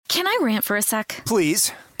Can I rant for a sec?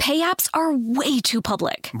 Please. Pay apps are way too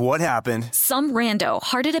public. What happened? Some rando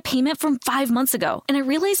hearted a payment from 5 months ago, and I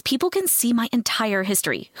realized people can see my entire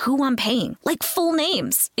history, who I'm paying, like full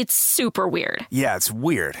names. It's super weird. Yeah, it's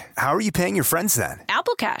weird. How are you paying your friends then?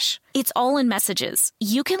 Apple Cash. It's all in messages.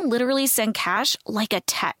 You can literally send cash like a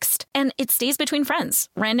text, and it stays between friends.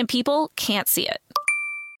 Random people can't see it.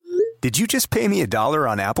 Did you just pay me $1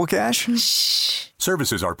 on Apple Cash? Shh.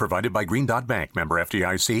 Services are provided by Green Dot Bank. Member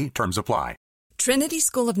FDIC. Terms apply. Trinity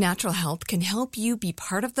School of Natural Health can help you be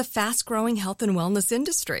part of the fast-growing health and wellness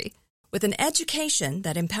industry. With an education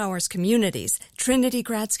that empowers communities, Trinity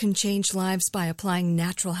grads can change lives by applying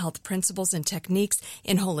natural health principles and techniques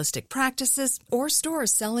in holistic practices or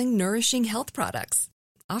stores selling nourishing health products.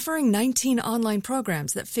 Offering 19 online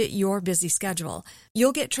programs that fit your busy schedule,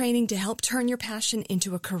 you'll get training to help turn your passion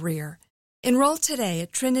into a career. Enroll today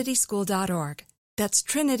at trinityschool.org. That's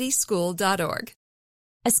trinityschool.org.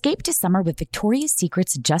 Escape to summer with Victoria's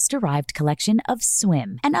Secret's just-arrived collection of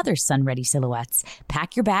swim and other sun-ready silhouettes.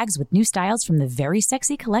 Pack your bags with new styles from the Very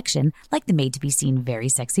Sexy collection, like the made-to-be-seen Very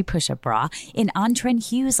Sexy push-up bra, in on-trend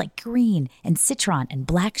hues like green and citron and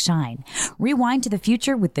black shine. Rewind to the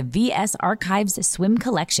future with the VS Archives swim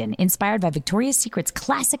collection, inspired by Victoria's Secret's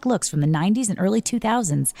classic looks from the 90s and early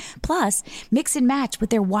 2000s. Plus, mix and match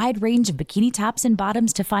with their wide range of bikini tops and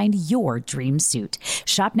bottoms to find your dream suit.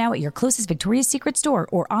 Shop now at your closest Victoria's Secret store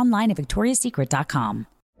or online at victoriassecret.com.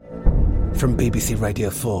 From BBC Radio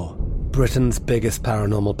 4, Britain's biggest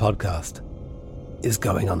paranormal podcast is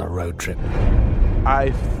going on a road trip.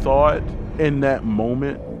 I thought in that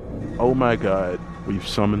moment, oh my God, we've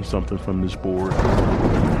summoned something from this board.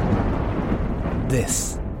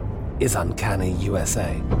 This is Uncanny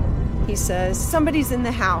USA. He says, somebody's in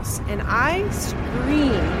the house, and I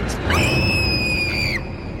screamed.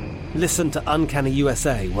 Listen to Uncanny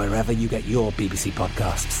USA wherever you get your BBC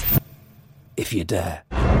podcasts, if you dare.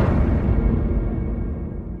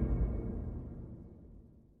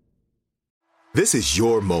 This is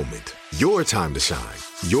your moment, your time to shine,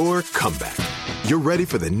 your comeback. You're ready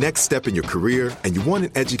for the next step in your career, and you want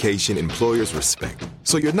an education employers respect.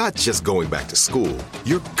 So you're not just going back to school,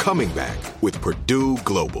 you're coming back with Purdue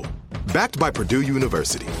Global. Backed by Purdue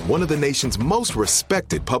University, one of the nation's most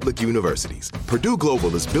respected public universities, Purdue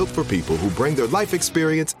Global is built for people who bring their life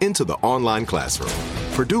experience into the online classroom.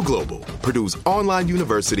 Purdue Global, Purdue's online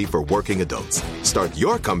university for working adults. Start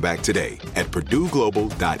your comeback today at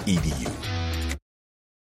purdueglobal.edu.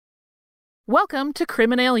 Welcome to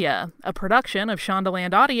Criminalia, a production of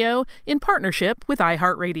Shondaland Audio in partnership with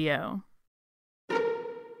iHeartRadio.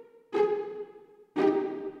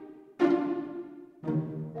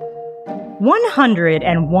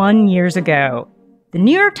 101 years ago, the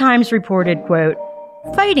New York Times reported, quote,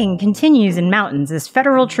 "Fighting continues in mountains as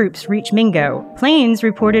federal troops reach Mingo. Planes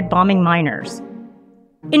reported bombing miners."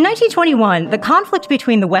 In 1921, the conflict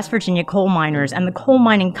between the West Virginia coal miners and the coal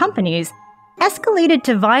mining companies escalated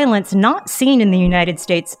to violence not seen in the United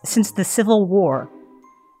States since the Civil War,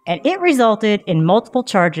 and it resulted in multiple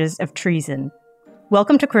charges of treason.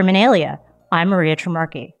 Welcome to Criminalia. I'm Maria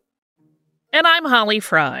Tremarchi. And I'm Holly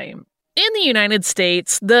Fry. In the United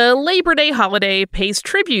States, the Labor Day holiday pays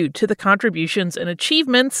tribute to the contributions and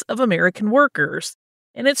achievements of American workers,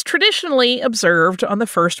 and it's traditionally observed on the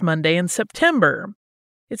first Monday in September.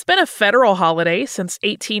 It's been a federal holiday since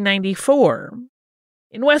 1894.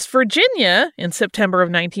 In West Virginia, in September of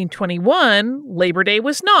 1921, Labor Day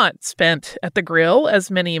was not spent at the grill,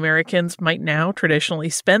 as many Americans might now traditionally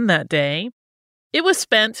spend that day. It was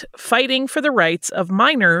spent fighting for the rights of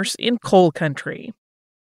miners in coal country.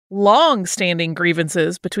 Long-standing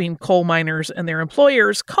grievances between coal miners and their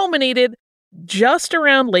employers culminated just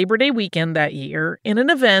around Labor Day weekend that year in an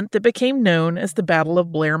event that became known as the Battle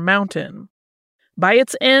of Blair Mountain. By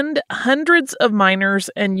its end, hundreds of miners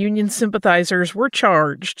and union sympathizers were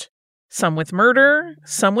charged, some with murder,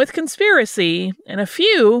 some with conspiracy, and a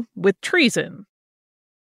few with treason.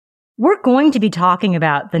 We're going to be talking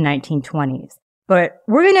about the 1920s, but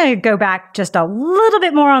we're going to go back just a little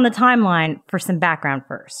bit more on the timeline for some background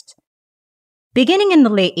first. Beginning in the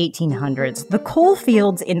late 1800s, the coal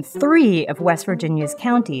fields in 3 of West Virginia's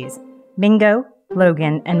counties, Mingo,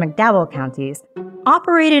 Logan, and McDowell counties,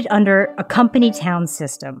 operated under a company town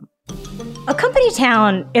system. A company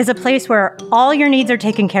town is a place where all your needs are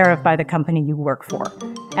taken care of by the company you work for,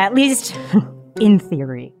 at least in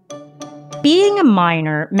theory. Being a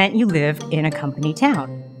miner meant you lived in a company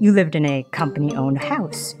town. You lived in a company-owned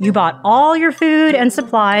house. You bought all your food and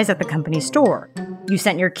supplies at the company store. You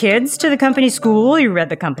sent your kids to the company school, you read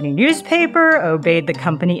the company newspaper, obeyed the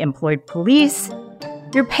company-employed police.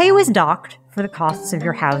 Your pay was docked for the costs of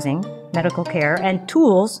your housing, medical care, and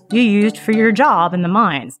tools you used for your job in the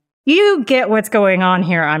mines. You get what's going on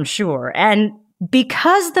here, I'm sure. And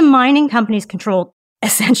because the mining companies controlled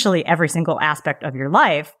essentially every single aspect of your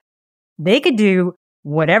life, they could do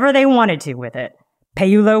whatever they wanted to with it. Pay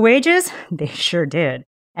you low wages? They sure did.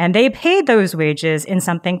 And they paid those wages in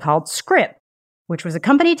something called scrip, which was a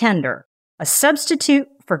company tender, a substitute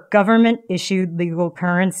for government-issued legal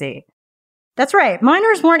currency. That's right,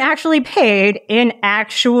 miners weren't actually paid in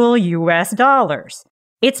actual US dollars.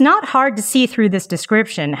 It's not hard to see through this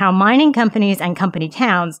description how mining companies and company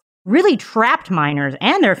towns really trapped miners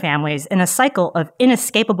and their families in a cycle of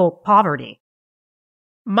inescapable poverty.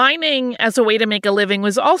 Mining as a way to make a living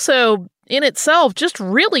was also, in itself, just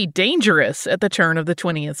really dangerous at the turn of the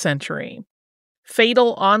 20th century.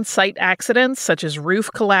 Fatal on-site accidents such as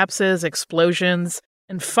roof collapses, explosions,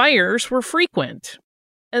 and fires were frequent.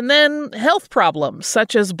 And then health problems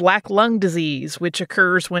such as black lung disease, which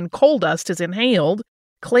occurs when coal dust is inhaled,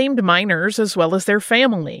 claimed miners as well as their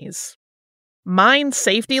families. Mine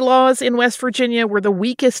safety laws in West Virginia were the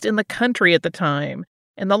weakest in the country at the time,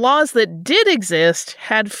 and the laws that did exist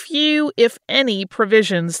had few, if any,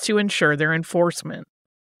 provisions to ensure their enforcement.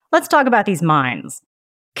 Let's talk about these mines.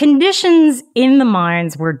 Conditions in the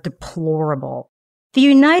mines were deplorable. The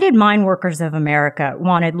United Mine Workers of America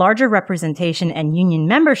wanted larger representation and union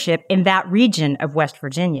membership in that region of West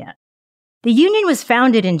Virginia. The union was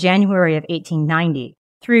founded in January of 1890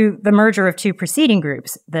 through the merger of two preceding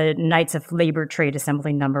groups, the Knights of Labor Trade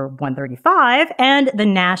Assembly Number 135 and the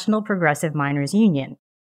National Progressive Miners Union.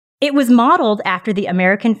 It was modeled after the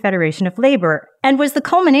American Federation of Labor and was the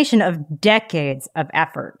culmination of decades of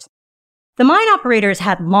effort. The mine operators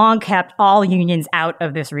had long kept all unions out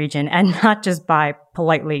of this region, and not just by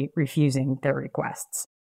politely refusing their requests.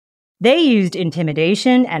 They used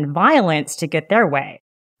intimidation and violence to get their way.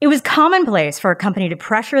 It was commonplace for a company to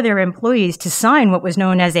pressure their employees to sign what was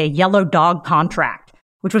known as a yellow dog contract,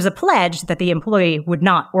 which was a pledge that the employee would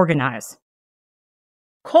not organize.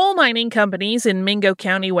 Coal mining companies in Mingo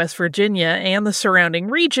County, West Virginia, and the surrounding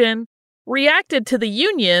region reacted to the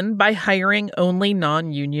union by hiring only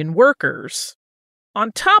non-union workers.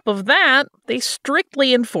 On top of that, they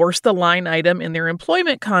strictly enforced the line item in their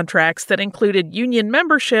employment contracts that included union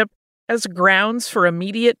membership as grounds for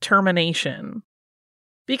immediate termination.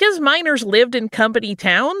 Because miners lived in company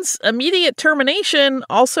towns, immediate termination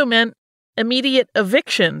also meant immediate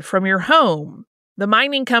eviction from your home. The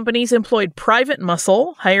mining companies employed private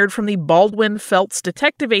muscle, hired from the Baldwin Felts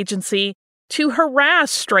Detective Agency, to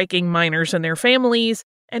harass striking miners and their families,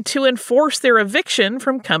 and to enforce their eviction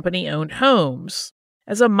from company-owned homes.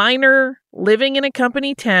 As a miner living in a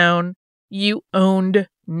company town, you owned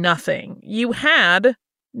nothing. You had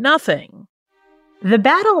nothing. The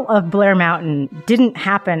Battle of Blair Mountain didn't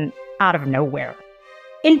happen out of nowhere.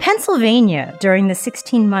 In Pennsylvania, during the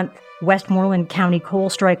 16-month Westmoreland County coal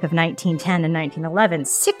strike of 1910 and 1911,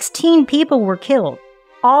 16 people were killed,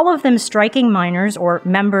 all of them striking miners or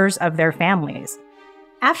members of their families.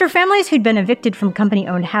 After families who'd been evicted from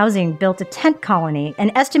company-owned housing built a tent colony,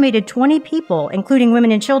 an estimated 20 people, including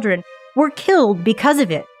women and children, were killed because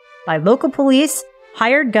of it by local police,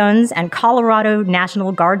 hired guns, and Colorado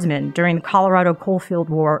National Guardsmen during the Colorado Coalfield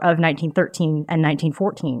War of 1913 and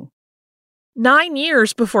 1914. 9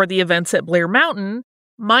 years before the events at Blair Mountain,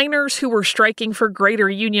 miners who were striking for greater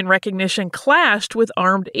union recognition clashed with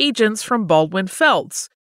armed agents from Baldwin Felts,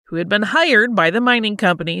 who had been hired by the mining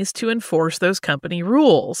companies to enforce those company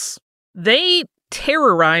rules. They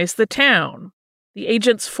terrorized the town. The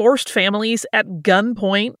agents forced families at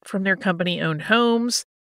gunpoint from their company-owned homes.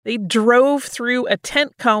 They drove through a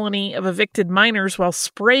tent colony of evicted miners while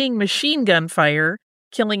spraying machine gun fire,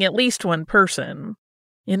 killing at least one person.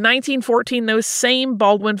 In 1914, those same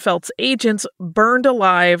Baldwin Felts agents burned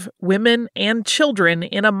alive women and children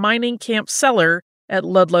in a mining camp cellar at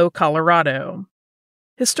Ludlow, Colorado.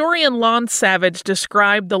 Historian Lon Savage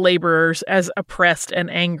described the laborers as oppressed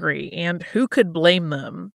and angry, and who could blame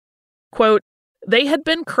them? Quote, "They had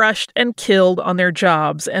been crushed and killed on their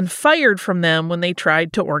jobs and fired from them when they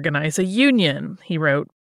tried to organize a union," he wrote.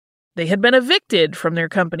 "They had been evicted from their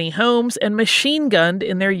company homes and machine-gunned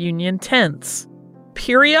in their union tents.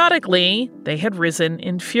 Periodically, they had risen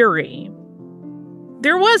in fury."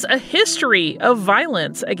 There was a history of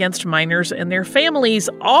violence against miners and their families,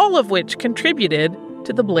 all of which contributed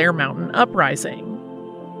to the Blair Mountain Uprising.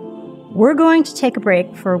 We're going to take a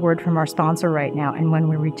break for a word from our sponsor right now, and when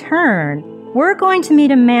we return, we're going to meet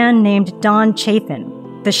a man named Don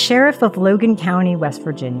Chafin, the sheriff of Logan County, West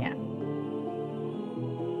Virginia.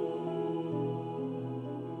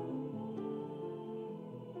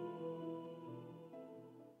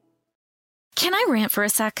 rant for a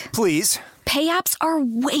sec? Please. Pay apps are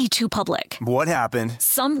way too public. What happened?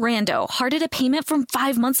 Some rando hearted a payment from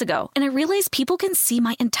 5 months ago, and I realized people can see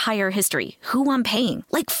my entire history, who I'm paying,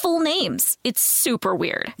 like full names. It's super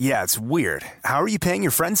weird. Yeah, it's weird. How are you paying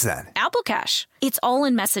your friends then? Apple Cash. It's all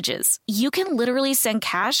in messages. You can literally send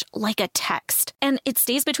cash like a text, and it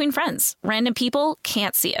stays between friends. Random people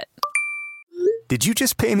can't see it. Did you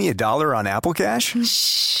just pay me $1 on Apple Cash?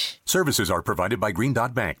 Shh. Services are provided by Green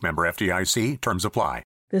Dot Bank, member FDIC. Terms apply.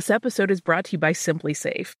 This episode is brought to you by Simply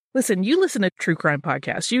Safe. Listen, you listen to true crime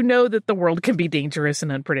podcasts. You know that the world can be dangerous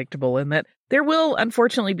and unpredictable and that there will,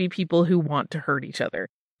 unfortunately, be people who want to hurt each other.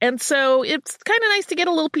 And so it's kind of nice to get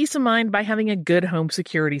a little peace of mind by having a good home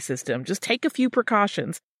security system. Just take a few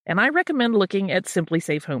precautions. And I recommend looking at Simply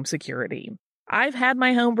Safe Home Security. I've had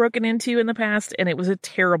my home broken into in the past, and it was a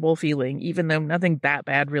terrible feeling, even though nothing that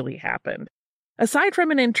bad really happened. Aside from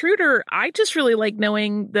an intruder, I just really like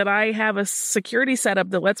knowing that I have a security setup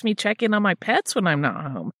that lets me check in on my pets when I'm not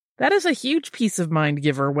home. That is a huge peace of mind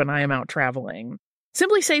giver when I am out traveling.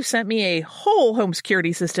 Simply Safe sent me a whole home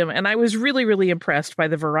security system, and I was really, really impressed by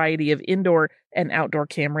the variety of indoor and outdoor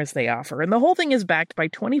cameras they offer. And the whole thing is backed by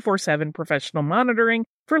 24/7 professional monitoring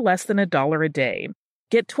for less than $1 a day.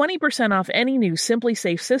 Get 20% off any new Simply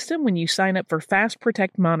Safe system when you sign up for Fast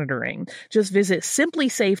Protect monitoring. Just visit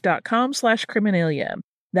simplysafe.com/Criminalia.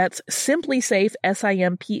 That's simplysafe,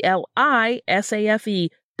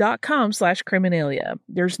 SIMPLISAFE.com/Criminalia.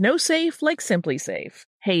 There's no safe like Simply Safe.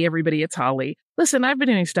 Hey everybody, it's Holly. Listen, I've been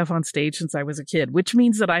doing stuff on stage since I was a kid, which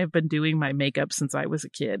means that I have been doing my makeup since I was a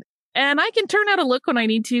kid. And I can turn out a look when I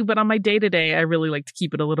need to, but on my day-to-day, I really like to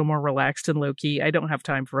keep it a little more relaxed and low-key. I don't have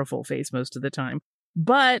time for a full face most of the time.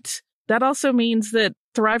 But that also means that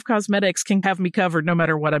Thrive Causemetics can have me covered no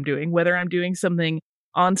matter what I'm doing, whether I'm doing something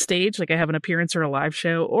on stage, like I have an appearance or a live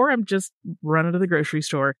show, or I'm just running to the grocery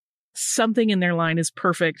store. Something in their line is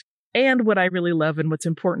perfect. And what I really love and what's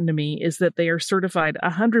important to me is that they are certified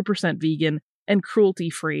 100% vegan and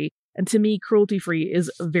cruelty-free. And to me, cruelty-free is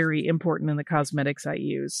very important in the cosmetics I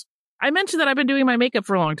use. I mentioned that I've been doing my makeup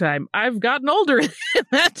for a long time. I've gotten older in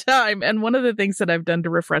that time. And one of the things that I've done to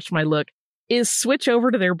refresh my look is switch over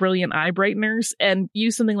to their brilliant eye brighteners and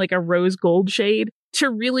use something like a rose gold shade to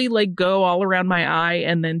really go all around my eye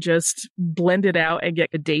and then just blend it out and get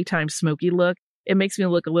a daytime smoky look. It makes me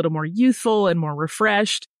look a little more youthful and more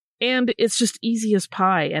refreshed. And it's just easy as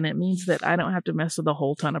pie. And it means that I don't have to mess with a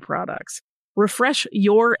whole ton of products. Refresh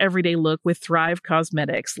your everyday look with Thrive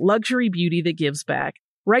Causemetics, luxury beauty that gives back.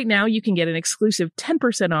 Right now, you can get an exclusive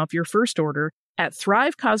 10% off your first order at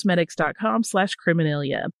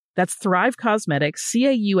thrivecosmetics.com/Criminalia. That's Thrive Causemetics,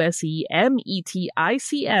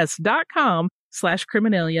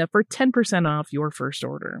 CAUSEMETICS.com/Criminalia for 10% off your first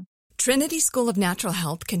order. Trinity School of Natural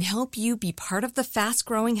Health can help you be part of the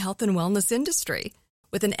fast-growing health and wellness industry.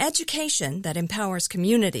 With an education that empowers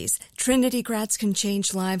communities, Trinity grads can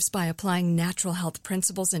change lives by applying natural health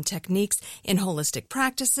principles and techniques in holistic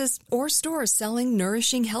practices or stores selling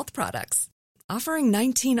nourishing health products. Offering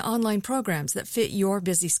 19 online programs that fit your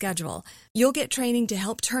busy schedule, you'll get training to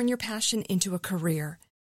help turn your passion into a career.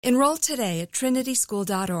 Enroll today at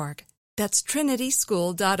trinityschool.org. That's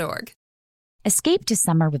trinityschool.org. Escape to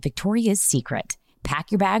summer with Victoria's Secret.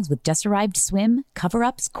 Pack your bags with just-arrived swim,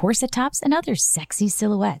 cover-ups, corset tops, and other sexy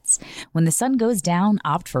silhouettes. When the sun goes down,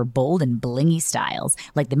 opt for bold and blingy styles,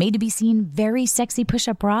 like the made-to-be-seen Very Sexy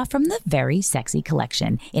Push-Up Bra from the Very Sexy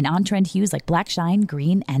collection, in on-trend hues like black shine,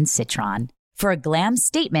 green, and citron. For a glam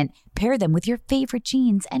statement, pair them with your favorite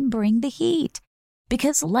jeans and bring the heat.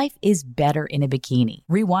 Because life is better in a bikini.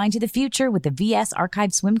 Rewind to the future with the VS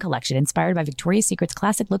Archive Swim Collection inspired by Victoria's Secret's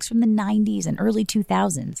classic looks from the 90s and early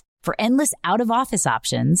 2000s. For endless out-of-office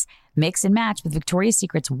options, mix and match with Victoria's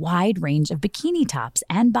Secret's wide range of bikini tops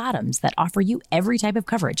and bottoms that offer you every type of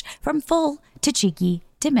coverage, from full to cheeky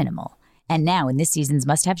to minimal. And now in this season's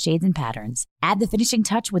must-have shades and patterns, add the finishing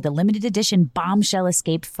touch with the limited edition Bombshell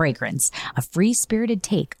Escape fragrance, a free-spirited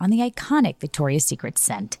take on the iconic Victoria's Secret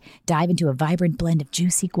scent. Dive into a vibrant blend of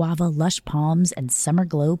juicy guava, lush palms, and summer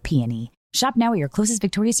glow peony. Shop now at your closest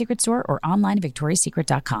Victoria's Secret store or online at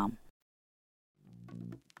victoriassecret.com.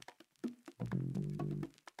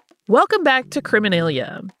 Welcome back to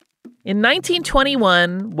Criminalia. In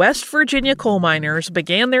 1921, West Virginia coal miners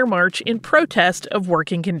began their march in protest of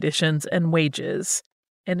working conditions and wages.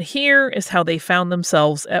 And here is how they found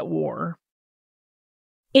themselves at war.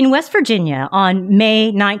 In West Virginia, on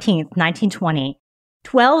May 19, 1920,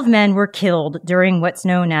 12 men were killed during what's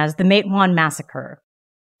known as the Matewan Massacre.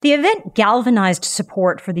 The event galvanized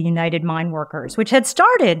support for the United Mine Workers, which had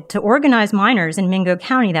started to organize miners in Mingo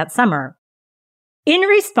County that summer. In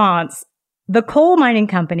response, The coal mining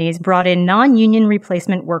companies brought in non-union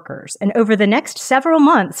replacement workers, and over the next several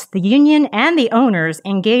months, the union and the owners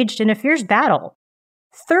engaged in a fierce battle.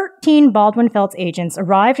 13 Baldwin Felts agents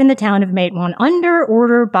arrived in the town of Matewan under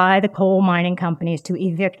order by the coal mining companies to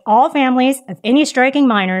evict all families of any striking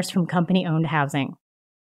miners from company-owned housing.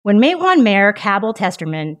 When Matewan Mayor Cabell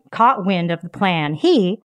Testerman caught wind of the plan,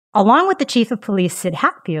 he, along with the chief of police Sid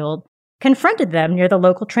Hatfield, confronted them near the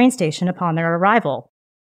local train station upon their arrival.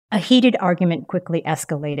 A heated argument quickly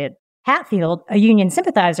escalated. Hatfield, a union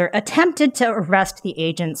sympathizer, attempted to arrest the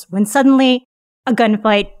agents when suddenly a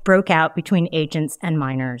gunfight broke out between agents and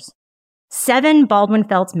miners. 7 Baldwin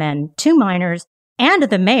Felts men, 2 miners, and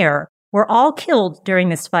the mayor were all killed during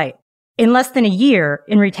this fight. In less than a year,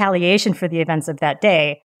 in retaliation for the events of that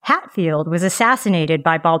day, Hatfield was assassinated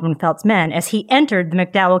by Baldwin Felts men as he entered the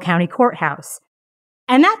McDowell County Courthouse.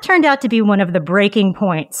 And that turned out to be one of the breaking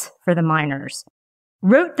points for the miners.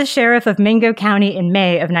 Wrote the sheriff of Mingo County in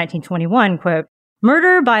May of 1921, quote,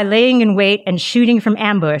 "Murder by laying in wait and shooting from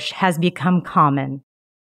ambush has become common."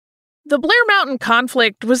 The Blair Mountain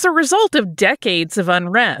conflict was the result of decades of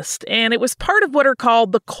unrest, and it was part of what are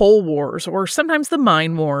called the Coal Wars, or sometimes the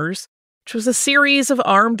Mine Wars, which was a series of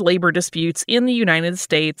armed labor disputes in the United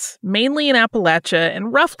States, mainly in Appalachia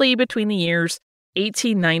and roughly between the years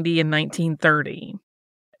 1890 and 1930.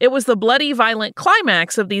 It was the bloody, violent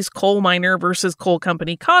climax of these coal miner versus coal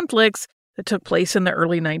company conflicts that took place in the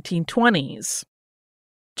early 1920s.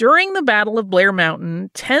 During the Battle of Blair Mountain,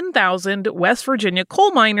 10,000 West Virginia coal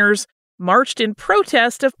miners marched in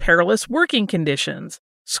protest of perilous working conditions,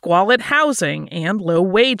 squalid housing, and low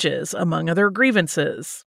wages, among other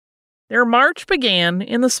grievances. Their march began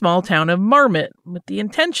in the small town of Marmot, with the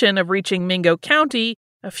intention of reaching Mingo County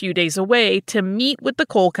a few days away to meet with the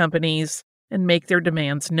coal companies and make their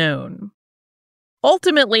demands known.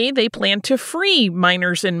 Ultimately, they planned to free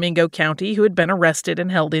miners in Mingo County who had been arrested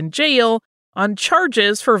and held in jail on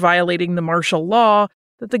charges for violating the martial law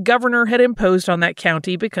that the governor had imposed on that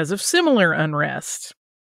county because of similar unrest.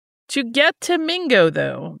 To get to Mingo,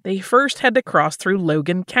 though, they first had to cross through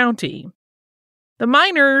Logan County. The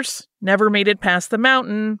miners never made it past the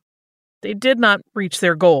mountain. They did not reach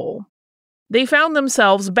their goal. They found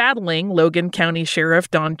themselves battling Logan County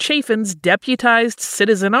Sheriff Don Chafin's deputized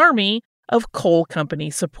citizen army of coal company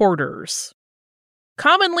supporters.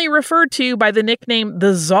 Commonly referred to by the nickname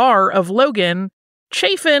the Czar of Logan,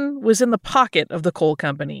 Chafin was in the pocket of the coal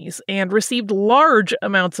companies and received large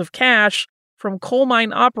amounts of cash from coal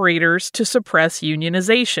mine operators to suppress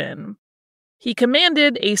unionization. He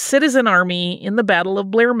commanded a citizen army in the Battle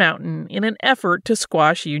of Blair Mountain in an effort to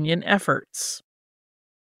squash union efforts.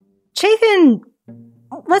 Chafin,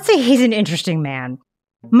 let's say he's an interesting man.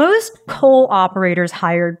 Most coal operators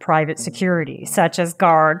hired private security, such as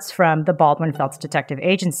guards from the Baldwin Felts Detective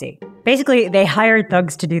Agency. Basically, they hired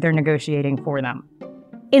thugs to do their negotiating for them.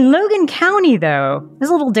 In Logan County, though, it was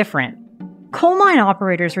a little different. Coal mine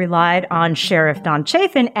operators relied on Sheriff Don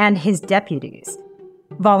Chafin and his deputies.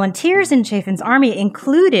 Volunteers in Chafin's army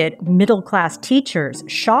included middle-class teachers,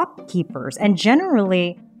 shopkeepers, and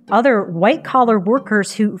generally other white-collar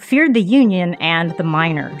workers who feared the union and the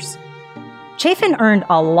miners. Chafin earned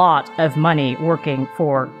a lot of money working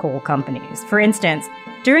for coal companies. For instance,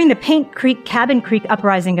 during the Paint Creek Cabin Creek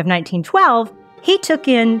uprising of 1912, he took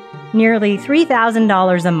in nearly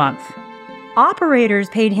 $3,000 a month. Operators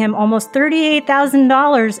paid him almost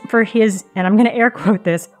 $38,000 for his, and I'm going to air quote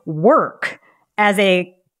this, work as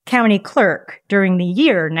a county clerk during the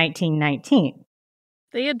year 1919.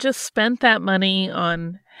 They had just spent that money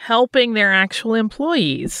on helping their actual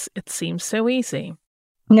employees. It seems so easy.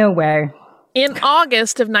 No way. In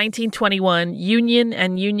August of 1921, Union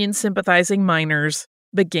and Union-sympathizing miners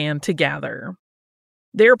began to gather.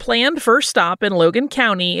 Their planned first stop in Logan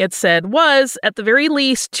County, it said, was, at the very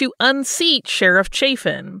least, to unseat Sheriff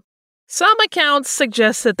Chafin. Some accounts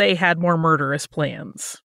suggest that they had more murderous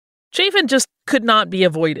plans. Chafin just could not be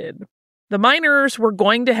avoided. The miners were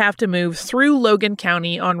going to have to move through Logan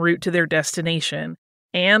County en route to their destination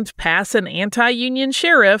and pass an anti-union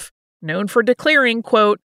sheriff known for declaring,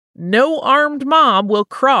 quote, "No armed mob will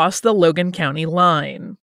cross the Logan County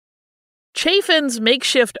line." Chafin's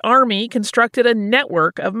makeshift army constructed a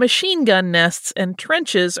network of machine gun nests and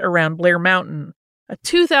trenches around Blair Mountain, a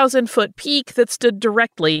 2,000-foot peak that stood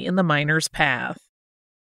directly in the miners' path.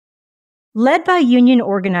 Led by union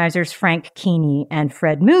organizers Frank Keeney and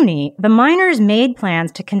Fred Mooney, the miners made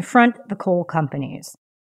plans to confront the coal companies.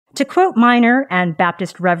 To quote miner and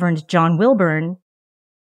Baptist Reverend John Wilburn,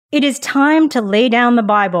 "It is time to lay down the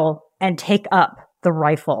Bible and take up the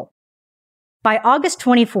rifle." By August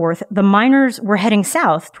 24th, the miners were heading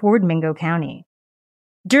south toward Mingo County.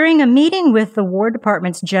 During a meeting with the War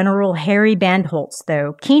Department's General Harry Bandholtz,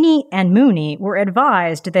 though, Keeney and Mooney were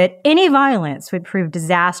advised that any violence would prove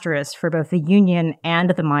disastrous for both the Union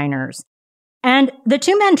and the miners. And the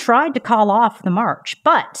two men tried to call off the march,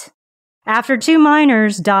 but after 2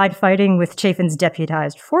 miners died fighting with Chafin's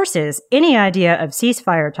deputized forces, any idea of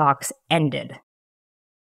ceasefire talks ended.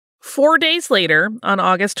 4 days later, on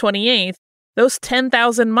August 28th, those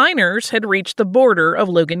 10,000 miners had reached the border of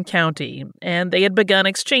Logan County, and they had begun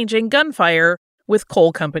exchanging gunfire with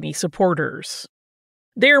coal company supporters.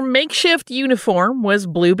 Their makeshift uniform was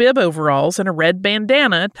blue bib overalls and a red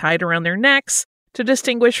bandana tied around their necks to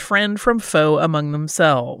distinguish friend from foe among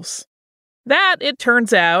themselves. That, it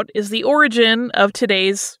turns out, is the origin of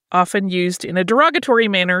today's often used in a derogatory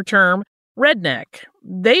manner term, redneck.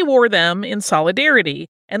 They wore them in solidarity,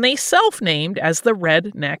 and they self-named as the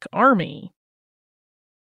Redneck Army.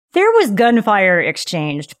 There was gunfire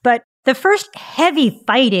exchanged, but the first heavy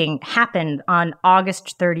fighting happened on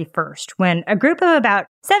August 31st, when a group of about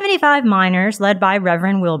 75 miners, led by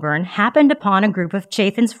Reverend Wilburn, happened upon a group of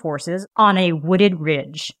Chafin's forces on a wooded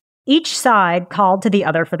ridge. Each side called to the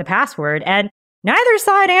other for the password, and neither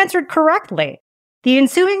side answered correctly. The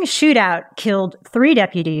ensuing shootout killed 3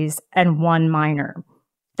 deputies and 1 miner.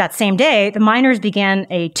 That same day, the miners began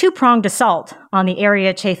a 2-pronged assault on the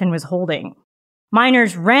area Chafin was holding.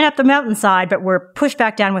 Miners ran up the mountainside, but were pushed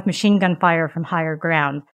back down with machine gun fire from higher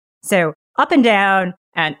ground. So up and down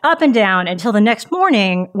until the next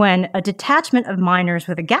morning, when a detachment of miners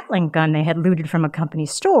with a Gatling gun they had looted from a company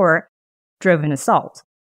store drove an assault.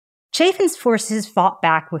 Chafin's forces fought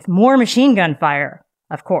back with more machine gun fire,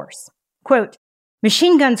 of course. Quote,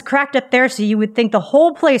 "Machine guns cracked up there so you would think the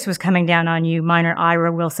whole place was coming down on you," miner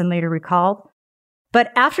Ira Wilson later recalled.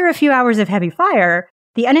 But after a few hours of heavy fire,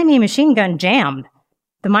 the enemy machine gun jammed.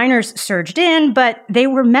 The miners surged in, but they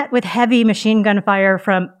were met with heavy machine gun fire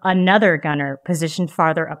from another gunner positioned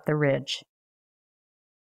farther up the ridge.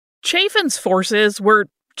 Chafin's forces were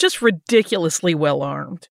just ridiculously well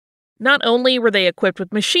armed. Not only were they equipped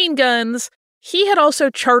with machine guns, he had also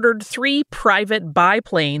chartered 3 private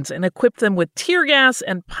biplanes and equipped them with tear gas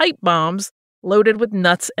and pipe bombs loaded with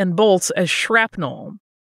nuts and bolts as shrapnel.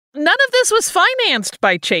 None of this was financed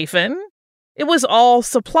by Chafin. It was all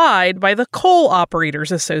supplied by the Coal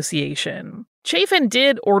Operators Association. Chafin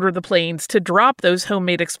did order the planes to drop those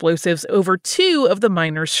homemade explosives over 2 of the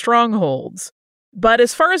miners' strongholds. But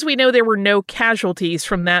as far as we know, there were no casualties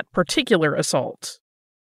from that particular assault.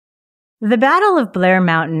 The Battle of Blair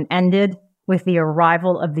Mountain ended with the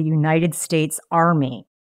arrival of the United States Army.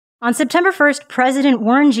 On September 1st, President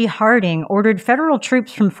Warren G. Harding ordered federal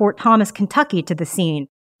troops from Fort Thomas, Kentucky to the scene.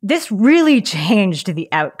 This really changed the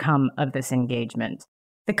outcome of this engagement.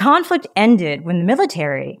 The conflict ended when the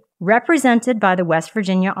military, represented by the West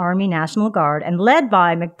Virginia Army National Guard and led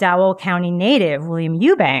by McDowell County native William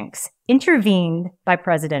Eubanks, intervened by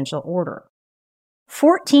presidential order.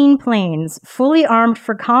 14 planes, fully armed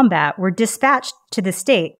for combat, were dispatched to the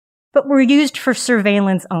state, but were used for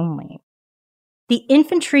surveillance only. The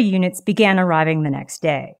infantry units began arriving the next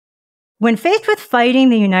day. When faced with fighting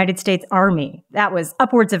the United States Army, that was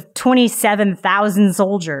upwards of 27,000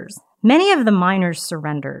 soldiers, many of the miners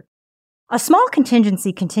surrendered. A small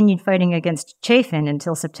contingency continued fighting against Chafin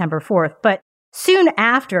until September 4th, but soon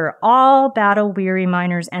after, all battle-weary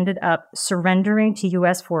miners ended up surrendering to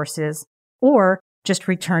U.S. forces or just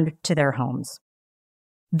returned to their homes.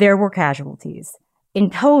 There were casualties.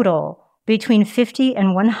 In total, between 50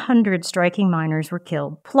 and 100 striking miners were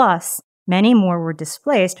killed, plus many more were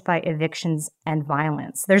displaced by evictions and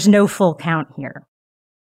violence. There's no full count here.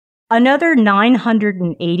 Another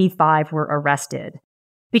 985 were arrested.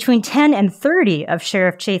 Between 10 and 30 of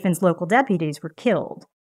Sheriff Chafin's local deputies were killed.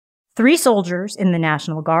 3 soldiers in the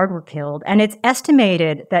National Guard were killed, and it's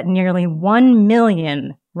estimated that nearly 1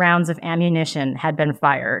 million rounds of ammunition had been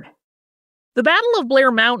fired. The Battle of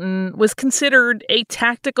Blair Mountain was considered a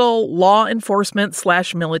tactical law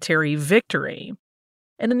enforcement/military victory.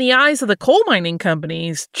 And in the eyes of the coal mining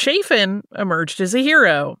companies, Chafin emerged as a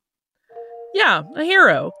hero. Yeah, a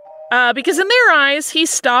hero. Because in their eyes, he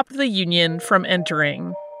stopped the Union from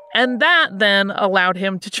entering. And that then allowed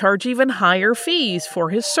him to charge even higher fees for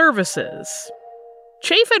his services.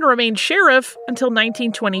 Chafin remained sheriff until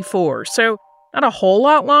 1924, so not a whole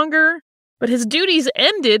lot longer, but his duties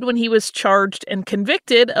ended when he was charged and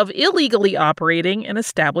convicted of illegally operating an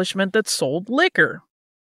establishment that sold liquor.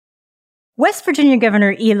 West Virginia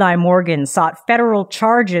Governor Eli Morgan sought federal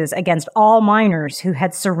charges against all miners who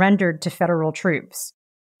had surrendered to federal troops.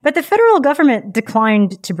 But the federal government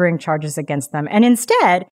declined to bring charges against them and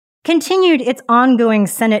instead continued its ongoing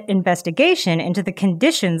Senate investigation into the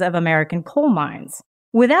conditions of American coal mines.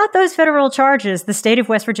 Without those federal charges, the state of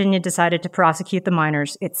West Virginia decided to prosecute the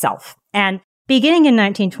miners itself. And beginning in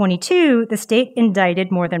 1922, the state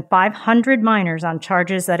indicted more than 500 miners on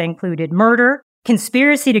charges that included murder,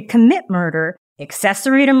 conspiracy to commit murder,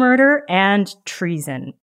 accessory to murder, and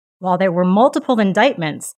treason. While there were multiple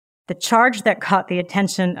indictments, the charge that caught the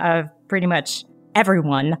attention of pretty much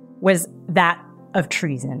everyone was that of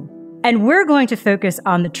treason. And we're going to focus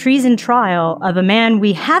on the treason trial of a man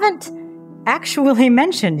we haven't actually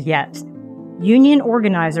mentioned yet, union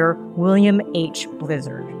organizer William H.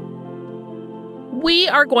 Blizzard. We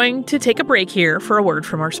are going to take a break here for a word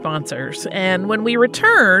from our sponsors. And when we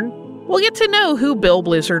return, we'll get to know who Bill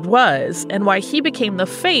Blizzard was and why he became the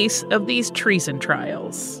face of these treason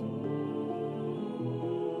trials.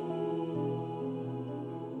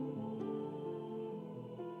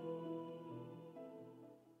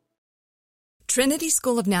 Trinity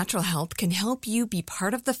School of Natural Health can help you be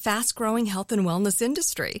part of the fast-growing health and wellness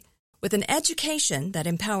industry. With an education that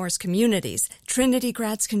empowers communities, Trinity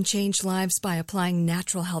grads can change lives by applying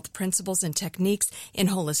natural health principles and techniques in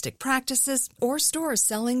holistic practices or stores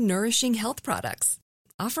selling nourishing health products.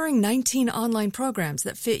 Offering 19 online programs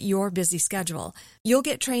that fit your busy schedule, you'll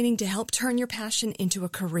get training to help turn your passion into a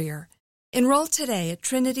career. Enroll today at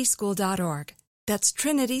trinityschool.org. That's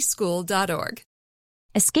trinityschool.org.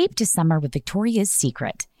 Escape to summer with Victoria's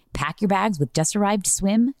Secret. Pack your bags with just-arrived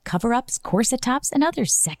swim, cover-ups, corset tops, and other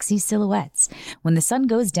sexy silhouettes. When the sun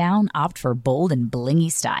goes down, opt for bold and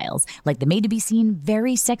blingy styles, like the made-to-be-seen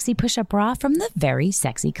Very Sexy Push-Up Bra from the Very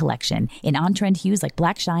Sexy Collection, in on-trend hues like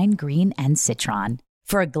black shine, green, and citron.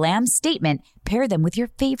 For a glam statement, pair them with your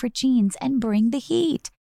favorite jeans and bring the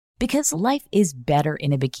heat. Because life is better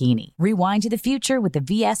in a bikini. Rewind to the future with the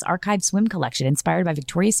VS Archive Swim Collection inspired by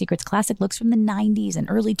Victoria's Secret's classic looks from the 90s and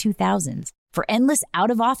early 2000s. For endless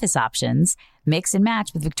out-of-office options, mix and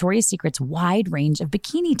match with Victoria's Secret's wide range of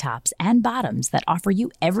bikini tops and bottoms that offer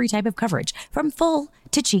you every type of coverage, from full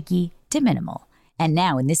to cheeky to minimal. And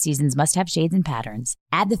now in this season's must-have shades and patterns,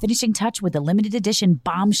 add the finishing touch with the limited edition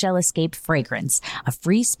Bombshell Escape fragrance, a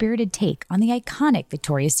free-spirited take on the iconic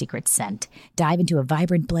Victoria's Secret scent. Dive into a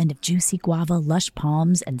vibrant blend of juicy guava, lush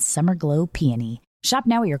palms, and summer glow peony. Shop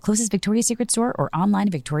now at your closest Victoria's Secret store or online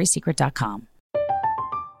at victoriassecret.com.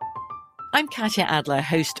 I'm Katya Adler,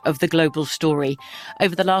 host of The Global Story.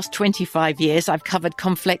 Over the last 25 years, I've covered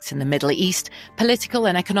conflicts in the Middle East, political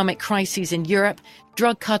and economic crises in Europe,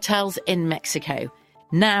 drug cartels in Mexico.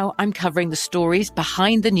 Now I'm covering the stories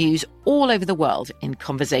behind the news all over the world in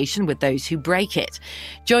conversation with those who break it.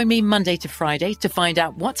 Join me Monday to Friday to find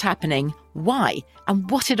out what's happening, why, and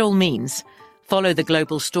what it all means. Follow The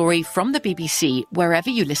Global Story from the BBC wherever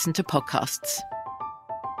you listen to podcasts.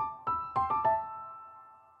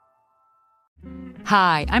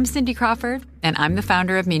 Hi, I'm Cindy Crawford, and I'm the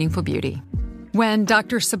founder of Meaningful Beauty. When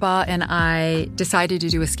Dr. Sabah and I decided to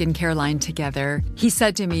do a skincare line together, he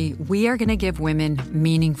said to me, we are going to give women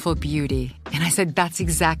meaningful beauty. And I said, that's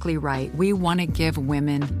exactly right. We want to give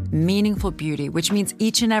women meaningful beauty, which means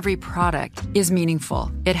each and every product is meaningful.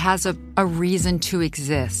 It has a reason to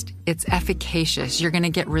exist. It's efficacious. You're going to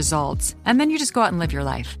get results. And then you just go out and live your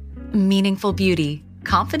life. Meaningful Beauty.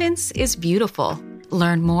 Confidence is beautiful.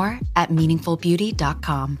 Learn more at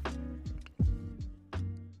meaningfulbeauty.com.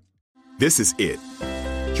 This is it.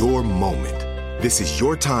 Your moment. This is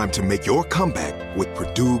your time to make your comeback with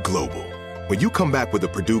Purdue Global. When you come back with a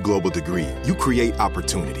Purdue Global degree, you create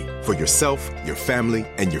opportunity for yourself, your family,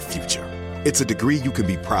 and your future. It's a degree you can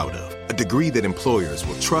be proud of, a degree that employers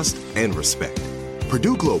will trust and respect.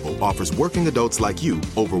 Purdue Global offers working adults like you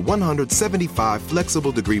over 175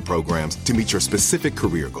 flexible degree programs to meet your specific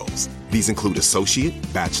career goals. These include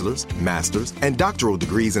associate, bachelor's, master's, and doctoral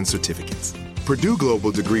degrees and certificates. Purdue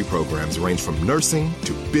Global degree programs range from nursing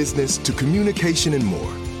to business to communication and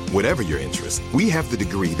more. Whatever your interest, we have the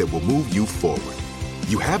degree that will move you forward.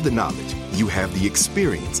 You have the knowledge, you have the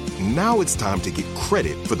experience. Now it's time to get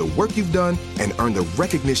credit for the work you've done and earn the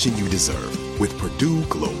recognition you deserve with Purdue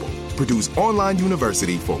Global, Purdue's online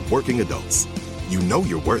university for working adults. You know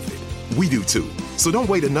you're worth it. We do too. So don't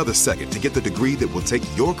wait another second to get the degree that will take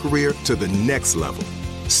your career to the next level.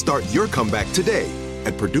 Start your comeback today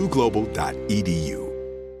at purdueglobal.edu.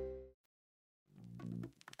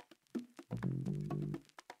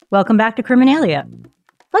 Welcome back to Criminalia.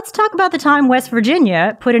 Let's talk about the time West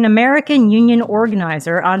Virginia put an American union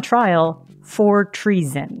organizer on trial for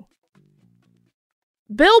treason.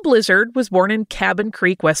 Bill Blizzard was born in Cabin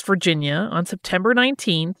Creek, West Virginia on September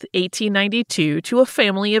 19, 1892, to a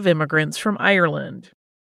family of immigrants from Ireland.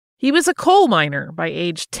 He was a coal miner by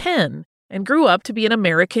age 10 and grew up to be an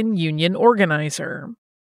American union organizer.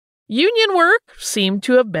 Union work seemed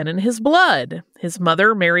to have been in his blood. His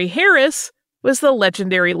mother, Mary Harris, was the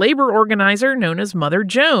legendary labor organizer known as Mother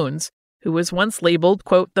Jones, who was once labeled,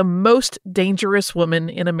 quote, the most dangerous woman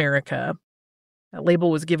in America. That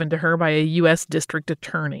label was given to her by a U.S. district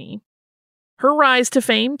attorney. Her rise to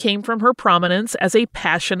fame came from her prominence as a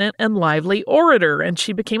passionate and lively orator, and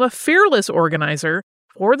she became a fearless organizer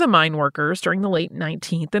for the mine workers during the late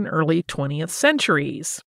 19th and early 20th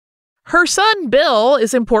centuries. Her son, Bill,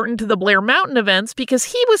 is important to the Blair Mountain events because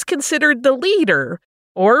he was considered the leader,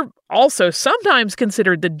 or also sometimes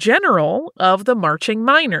considered the general, of the marching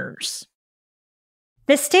miners.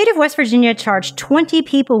 The state of West Virginia charged 20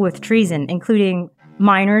 people with treason, including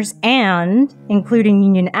miners and including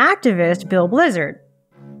Union activist Bill Blizzard.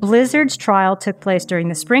 Blizzard's trial took place during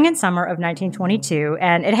the spring and summer of 1922,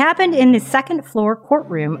 and it happened in the second-floor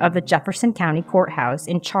courtroom of the Jefferson County Courthouse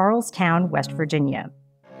in Charlestown, West Virginia.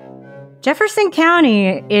 Jefferson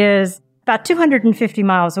County is about 250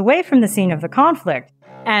 miles away from the scene of the conflict,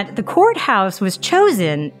 and the courthouse was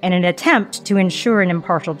chosen in an attempt to ensure an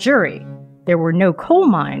impartial jury. There were no coal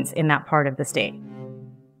mines in that part of the state.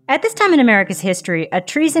 At this time in America's history, a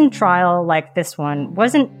treason trial like this one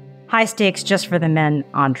wasn't high stakes just for the men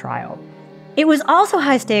on trial. It was also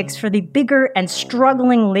high stakes for the bigger and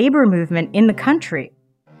struggling labor movement in the country.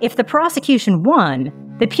 If the prosecution won,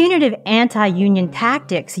 the punitive anti-union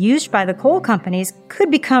tactics used by the coal companies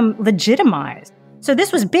could become legitimized. So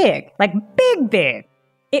this was big, like big.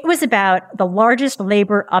 It was about the largest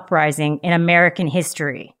labor uprising in American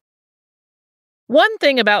history. One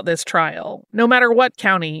thing about this trial, no matter what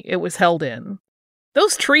county it was held in,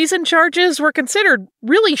 those treason charges were considered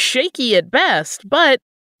really shaky at best, but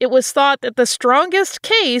it was thought that the strongest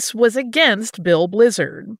case was against Bill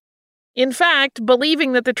Blizzard. In fact,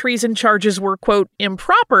 believing that the treason charges were, quote,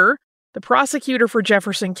 improper, the prosecutor for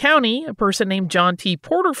Jefferson County, a person named John T.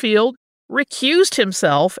 Porterfield, recused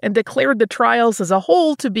himself and declared the trials as a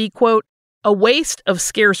whole to be, quote, a waste of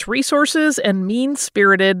scarce resources and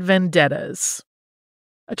mean-spirited vendettas.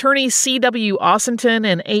 Attorneys C.W. Ossington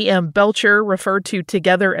and A.M. Belcher, referred to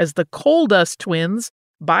together as the Coal Dust Twins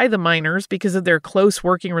by the miners because of their close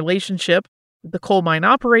working relationship with the coal mine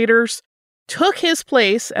operators, took his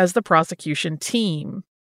place as the prosecution team.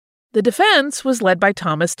 The defense was led by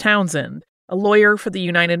Thomas Townsend, a lawyer for the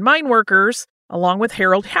United Mine Workers, along with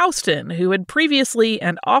Harold Houston, who had previously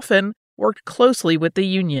and often worked closely with the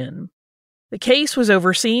union. The case was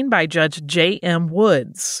overseen by Judge J.M.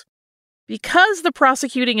 Woods. Because the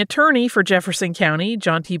prosecuting attorney for Jefferson County,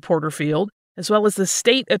 John T. Porterfield, as well as the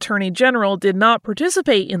state attorney general, did not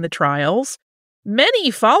participate in the trials, many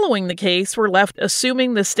following the case were left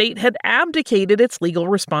assuming the state had abdicated its legal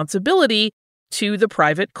responsibility to the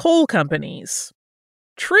private coal companies.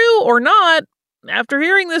 True or not, after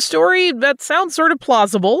hearing this story, that sounds sort of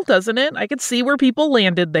plausible, doesn't it? I could see where people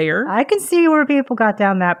landed there. I can see where people got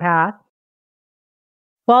down that path.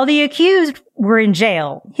 While the accused were in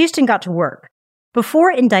jail, Houston got to work.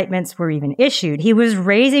 Before indictments were even issued, he was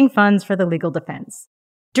raising funds for the legal defense.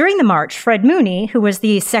 During the march, Fred Mooney, who was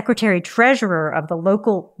the secretary-treasurer of the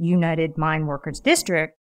local United Mine Workers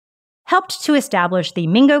District, helped to establish the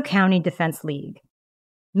Mingo County Defense League.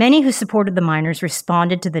 Many who supported the miners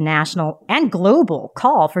responded to the national and global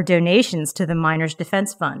call for donations to the Miners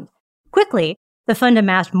Defense Fund. Quickly, the fund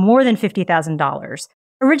amassed more than $50,000,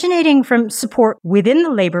 originating from support within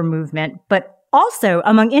the labor movement, but also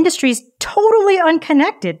among industries totally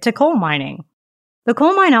unconnected to coal mining. The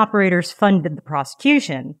coal mine operators funded the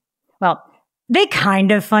prosecution. Well, they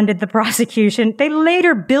kind of funded the prosecution. They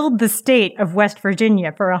later billed the state of West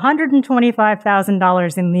Virginia for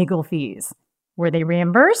 $125,000 in legal fees. Were they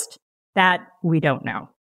reimbursed? That we don't know.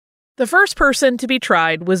 The first person to be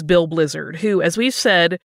tried was Bill Blizzard, who, as we've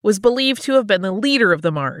said, was believed to have been the leader of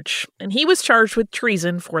the march, and he was charged with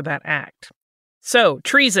treason for that act. So,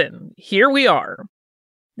 treason, here we are.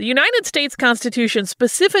 The United States Constitution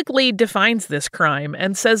specifically defines this crime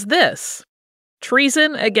and says this: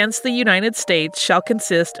 treason against the United States shall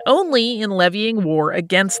consist only in levying war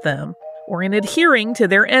against them, or in adhering to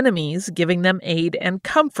their enemies, giving them aid and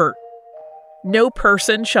comfort. No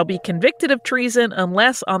person shall be convicted of treason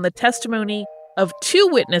unless on the testimony of 2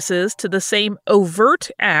 witnesses to the same overt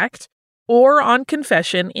act, or on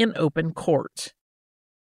confession in open court.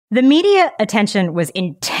 The media attention was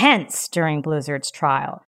intense during Blizzard's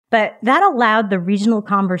trial, but that allowed the regional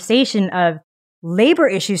conversation of labor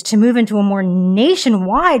issues to move into a more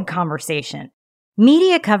nationwide conversation.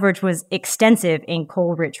 Media coverage was extensive in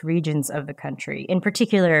coal-rich regions of the country, in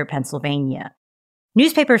particular Pennsylvania.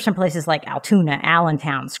 Newspapers from places like Altoona,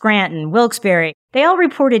 Allentown, Scranton, Wilkes-Barre, they all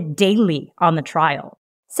reported daily on the trial.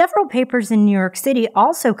 Several papers in New York City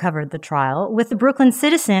also covered the trial, with the Brooklyn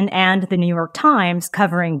Citizen and the New York Times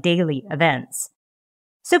covering daily events.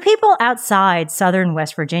 So people outside southern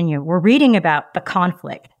West Virginia were reading about the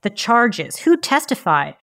conflict, the charges, who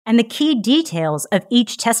testified, and the key details of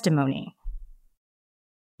each testimony.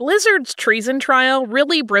 Blizzard's treason trial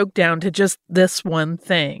really broke down to just this one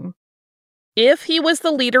thing. If he was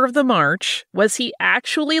the leader of the march, was he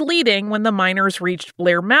actually leading when the miners reached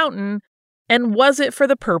Blair Mountain, and was it for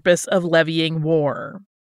the purpose of levying war?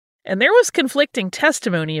 And there was conflicting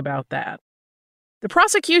testimony about that. The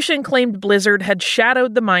prosecution claimed Blizzard had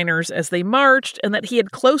shadowed the miners as they marched and that he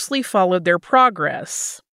had closely followed their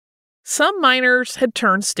progress. Some miners had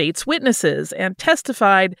turned state's witnesses and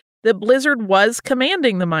testified that Blizzard was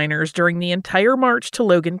commanding the miners during the entire march to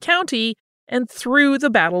Logan County and through the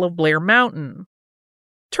Battle of Blair Mountain.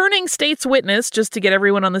 Turning state's witness, just to get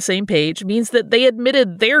everyone on the same page, means that they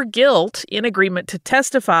admitted their guilt in agreement to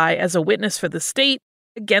testify as a witness for the state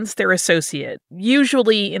against their associate,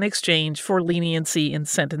 usually in exchange for leniency in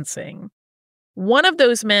sentencing. One of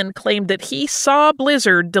those men claimed that he saw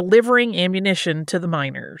Blizzard delivering ammunition to the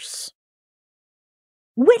miners.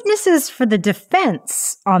 Witnesses for the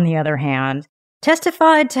defense, on the other hand,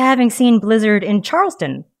 testified to having seen Blizzard in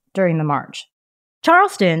Charleston during the march.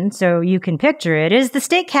 Charleston, so you can picture it, is the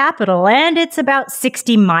state capital, and it's about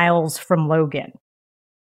 60 miles from Logan.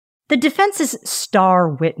 The defense's star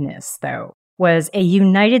witness, though, was a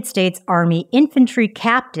United States Army infantry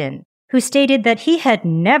captain who stated that he had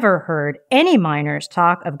never heard any miners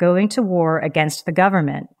talk of going to war against the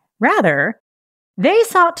government. Rather, they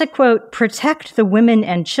sought to, quote, protect the women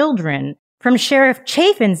and children from Sheriff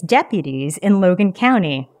Chafin's deputies in Logan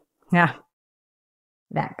County. Ah,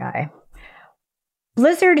 that guy.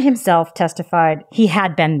 Blizzard himself testified he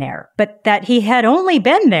had been there, but that he had only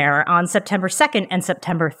been there on September 2nd and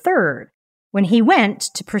September 3rd, when he went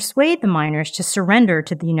to persuade the miners to surrender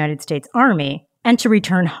to the United States Army and to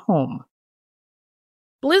return home.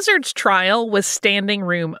 Blizzard's trial was standing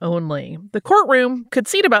room only. The courtroom could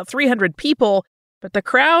seat about 300 people, but the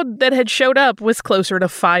crowd that had showed up was closer to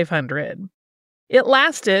 500. It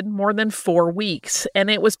lasted more than 4 weeks, and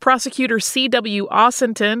it was prosecutor C.W.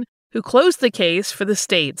 Ossington who closed the case for the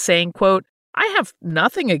state, saying, quote, "I have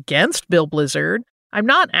nothing against Bill Blizzard. I'm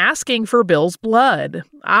not asking for Bill's blood.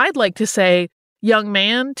 I'd like to say, young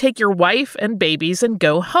man, take your wife and babies and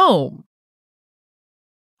go home."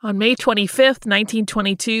 On May 25th,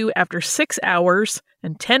 1922, after 6 hours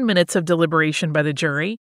and 10 minutes of deliberation by the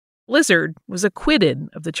jury, Blizzard was acquitted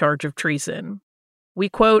of the charge of treason. We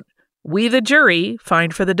quote, "We the jury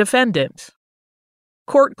find for the defendant."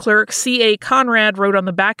 Court clerk C.A. Conrad wrote on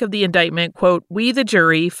the back of the indictment, quote, "We the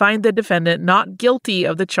jury find the defendant not guilty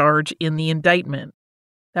of the charge in the indictment."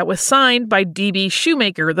 That was signed by D.B.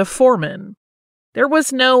 Shoemaker, the foreman. There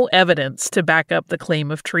was no evidence to back up the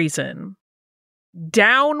claim of treason.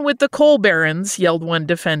 "Down with the coal barons," yelled one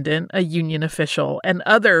defendant, a union official, and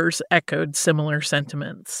others echoed similar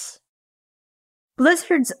sentiments.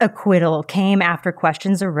 Blizzard's acquittal came after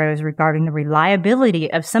questions arose regarding the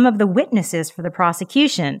reliability of some of the witnesses for the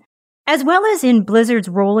prosecution, as well as in Blizzard's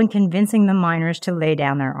role in convincing the miners to lay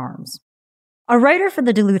down their arms. A writer for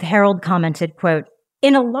the Duluth Herald commented, quote,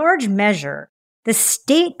 "In a large measure, the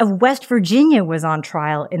state of West Virginia was on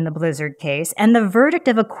trial in the Blizzard case, and the verdict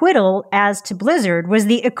of acquittal as to Blizzard was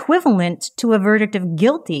the equivalent to a verdict of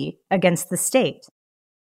guilty against the state."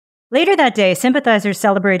 Later that day, sympathizers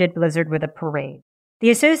celebrated Blizzard with a parade. The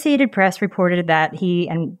Associated Press reported that he,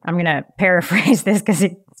 and I'm going to paraphrase this because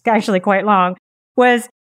it's actually quite long, was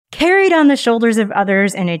carried on the shoulders of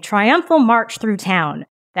others in a triumphal march through town,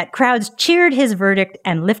 that crowds cheered his verdict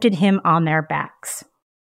and lifted him on their backs.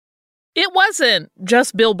 It wasn't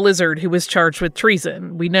just Bill Blizzard who was charged with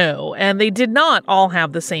treason, we know, and they did not all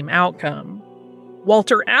have the same outcome.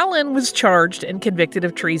 Walter Allen was charged and convicted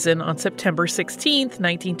of treason on September 16,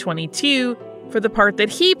 1922, for the part that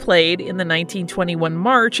he played in the 1921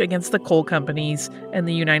 march against the coal companies and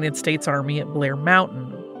the United States Army at Blair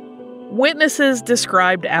Mountain. Witnesses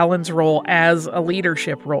described Allen's role as a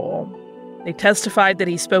leadership role. They testified that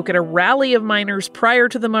he spoke at a rally of miners prior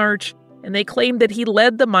to the march, and they claimed that he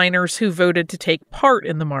led the miners who voted to take part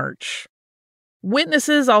in the march.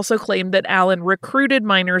 Witnesses also claimed that Allen recruited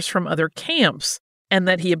miners from other camps, and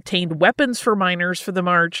that he obtained weapons for miners for the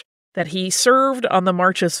march, that he served on the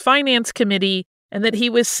march's finance committee, and that he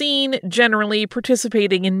was seen generally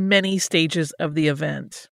participating in many stages of the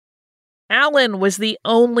event. Allen was the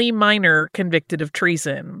only miner convicted of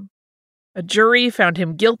treason. A jury found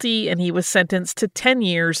him guilty, and he was sentenced to 10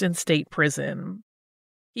 years in state prison.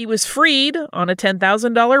 He was freed on a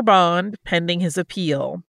 $10,000 bond pending his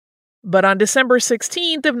appeal. But on December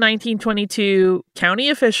 16th of 1922, county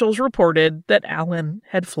officials reported that Allen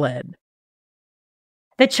had fled.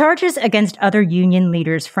 The charges against other Union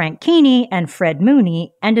leaders Frank Keeney and Fred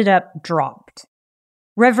Mooney ended up dropped.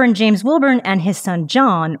 Reverend James Wilburn and his son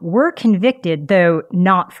John were convicted, though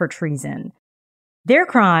not for treason. Their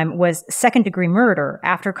crime was second-degree murder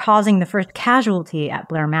after causing the first casualty at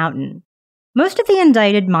Blair Mountain. Most of the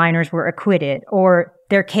indicted miners were acquitted, or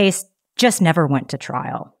their case just never went to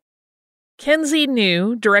trial. Kenzie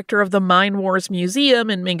New, director of the Mine Wars Museum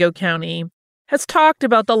in Mingo County, has talked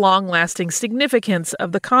about the long-lasting significance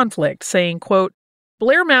of the conflict, saying, quote,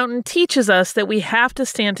 Blair Mountain teaches us that we have to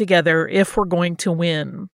stand together if we're going to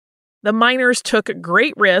win. The miners took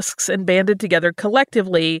great risks and banded together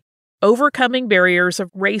collectively, overcoming barriers of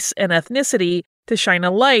race and ethnicity to shine a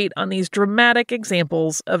light on these dramatic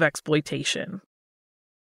examples of exploitation.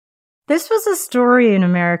 This was a story in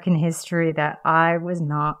American history that I was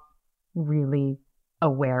not really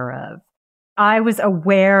aware of. I was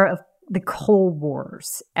aware of the coal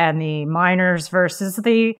wars and the miners versus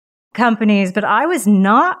the companies, but I was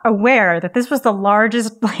not aware that this was the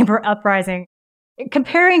largest labor uprising.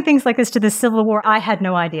 Comparing things like this to the Civil War, I had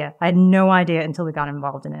no idea. I had no idea until we got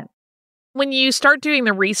involved in it. When you start doing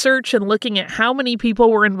the research and looking at how many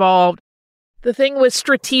people were involved, the thing was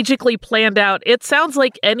strategically planned out. It sounds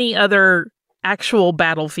like any other actual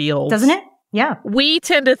battlefield. Doesn't it? Yeah. We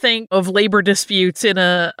tend to think of labor disputes in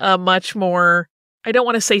a much more, I don't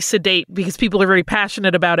want to say sedate because people are very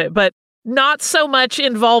passionate about it, but not so much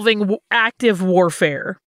involving active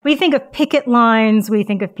warfare. We think of picket lines. We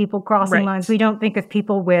think of people crossing lines. We don't think of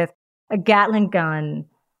people with a Gatling gun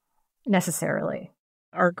necessarily.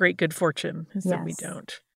 Our great good fortune is that we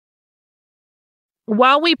don't.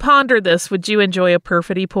 While we ponder this, would you enjoy a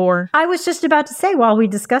perfidy pour? I was just about to say, while we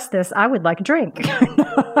discuss this, I would like a drink.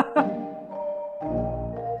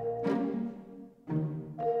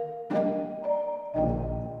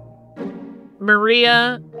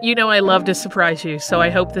 Maria, you know I love to surprise you, so I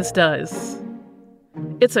hope this does.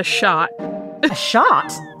 It's a shot. A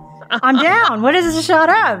shot? I'm down. What is this a shot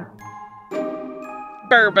of?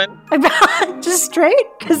 Bourbon. Just straight?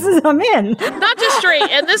 Because I'm in. Not just straight.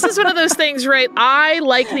 And this is one of those things, right? I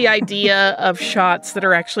like the idea of shots that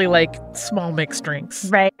are actually like small mixed drinks.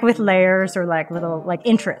 Right. With layers or like little, like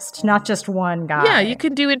interest, not just one guy. Yeah, you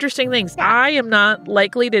can do interesting things. I am not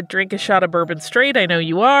likely to drink a shot of bourbon straight. I know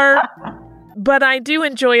you are. But I do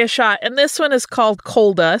enjoy a shot. And this one is called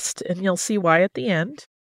Coal Dust. And you'll see why at the end.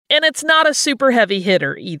 And it's not a super heavy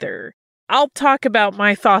hitter either. I'll talk about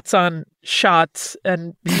my thoughts on shots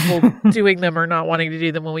and people doing them or not wanting to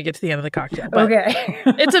do them when we get to the end of the cocktail. But okay.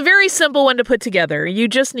 It's a very simple one to put together. You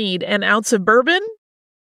just need an ounce of bourbon,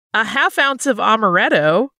 a half ounce of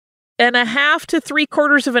amaretto, and a half to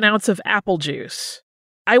 3/4 of an ounce of apple juice.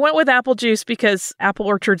 I went with apple juice because apple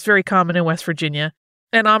orchard's very common in West Virginia.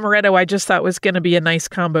 And amaretto I just thought was going to be a nice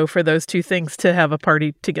combo for those two things to have a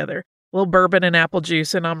party together. A little bourbon and apple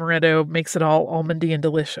juice and amaretto makes it all almondy and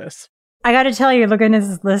delicious. I got to tell you, looking at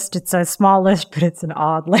this list, it's a small list, but it's an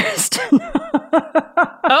odd list.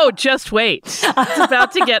 Oh, just wait. It's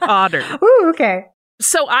about to get odder. Ooh, okay.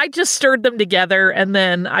 So I just stirred them together and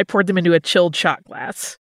then I poured them into a chilled shot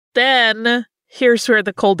glass. Then here's where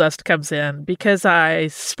the coal dust comes in because I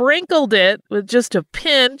sprinkled it with just a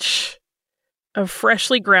pinch of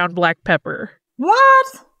freshly ground black pepper. What?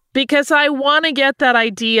 Because I want to get that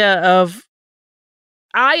idea of,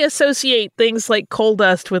 I associate things like coal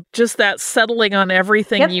dust with just that settling on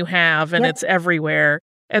everything you have and it's everywhere.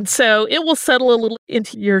 And so it will settle a little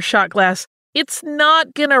into your shot glass. It's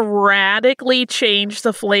not going to radically change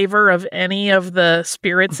the flavor of any of the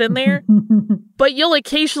spirits in there, but you'll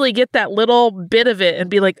occasionally get that little bit of it and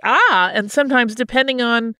be like, and sometimes depending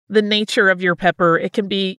on the nature of your pepper, it can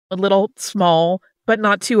be a little small, but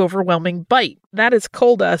not too overwhelming bite. That is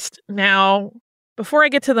coal dust. Now, before I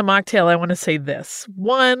get to the mocktail, I want to say this.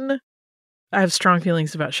 One, I have strong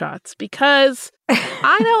feelings about shots because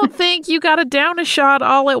I don't think you got to down a shot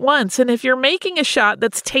all at once. And if you're making a shot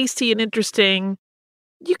that's tasty and interesting,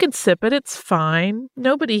 you can sip it. It's fine.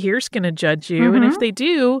 Nobody here's going to judge you. Mm-hmm. And if they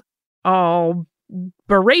do, I'll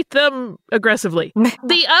berate them aggressively.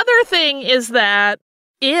 The other thing is that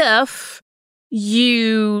if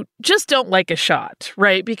you just don't like a shot,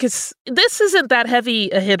 right? Because this isn't that heavy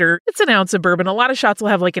a hitter. It's an ounce of bourbon. A lot of shots will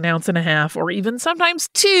have like an ounce and a half or even sometimes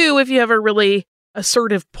 2 if you have a really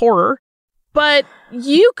assertive pourer. But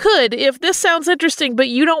you could, if this sounds interesting, but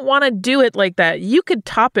you don't want to do it like that, you could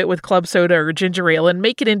top it with club soda or ginger ale and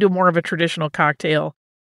make it into more of a traditional cocktail.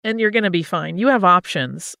 And you're going to be fine. You have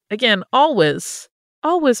options. Again, always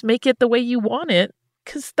make it the way you want it.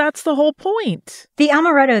 because that's the whole point. The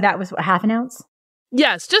amaretto, that was what, half an ounce?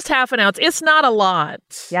 Yes, just half an ounce. It's not a lot.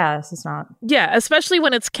 Yes, it's not. Yeah, especially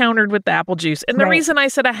when it's countered with the apple juice. And the reason I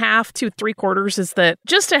said a half to 3/4 is that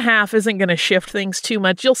just a half isn't going to shift things too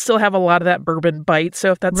much. You'll still have a lot of that bourbon bite.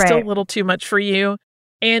 So if that's still a little too much for you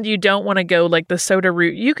and you don't want to go like the soda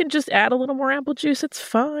route, you can just add a little more apple juice. It's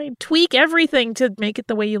fine. Tweak everything to make it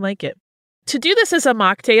the way you like it. To do this as a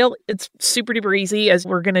mocktail, it's super duper easy, as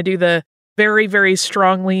we're going to do the very, very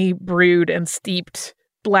strongly brewed and steeped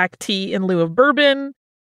black tea in lieu of bourbon.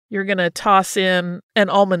 You're going to toss in an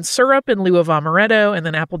almond syrup in lieu of amaretto, and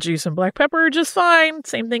then apple juice and black pepper, just fine.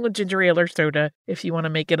 Same thing with ginger ale or soda if you want to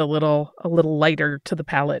make it a little lighter to the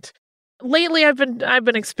palate. Lately, I've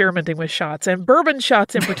been experimenting with shots, and bourbon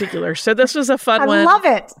shots in particular. So this was a fun one. I love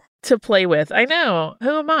it. To play with. I know.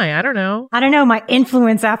 Who am I? I don't know. My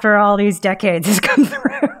influence after all these decades has come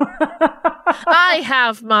through. I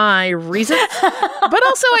have my reasons, but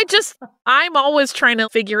also I'm always trying to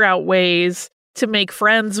figure out ways to make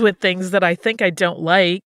friends with things that I think I don't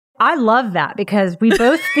like. I love that because we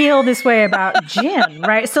both feel this way about gin,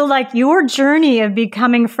 right? So like your journey of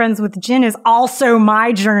becoming friends with gin is also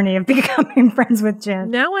my journey of becoming friends with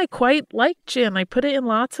gin. Now I quite like gin. I put it in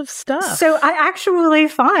lots of stuff. So I actually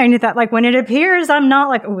find that like when it appears, I'm not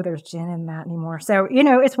like, oh, there's gin in that anymore. So,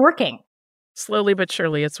 it's working. Slowly but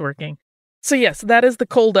surely it's working. So yes, that is the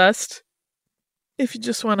coal dust. If you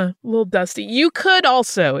just want a little dusty. You could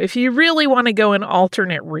also, if you really want to go an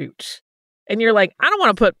alternate route, and you're like, I don't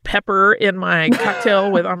want to put pepper in my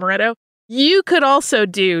cocktail with amaretto, you could also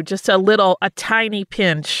do just a tiny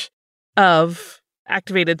pinch of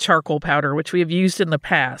activated charcoal powder, which we have used in the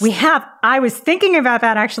past. We have. I was thinking about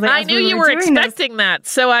that actually. I knew you were expecting that,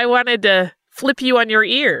 so I wanted to flip you on your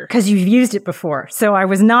ear. Because you've used it before, so I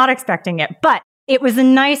was not expecting it. But it was a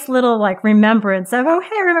nice little remembrance of, oh,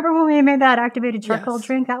 hey, remember when we made that activated charcoal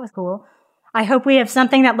drink? That was cool. I hope we have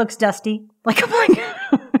something that looks dusty.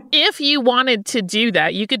 If you wanted to do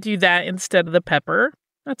that, you could do that instead of the pepper.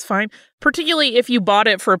 That's fine. Particularly if you bought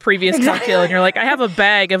it for a previous cocktail and you're like, I have a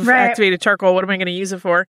bag of activated charcoal. What am I going to use it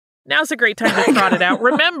for? Now's a great time to trot it out.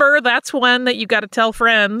 Remember, that's one that you got to tell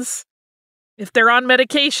friends. If they're on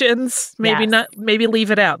medications, maybe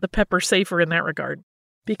leave it out. The pepper's safer in that regard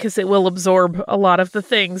because it will absorb a lot of the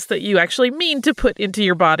things that you actually mean to put into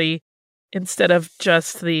your body instead of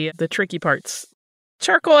just the tricky parts.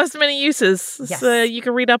 Charcoal has many uses. Yes. You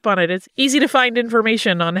can read up on it. It's easy to find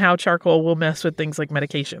information on how charcoal will mess with things like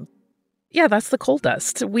medication. Yeah, that's the coal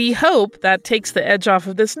dust. We hope that takes the edge off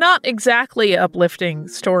of this not exactly uplifting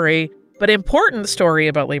story, but important story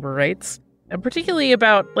about labor rights, and particularly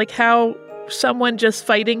about how someone just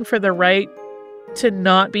fighting for the right to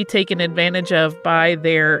not be taken advantage of by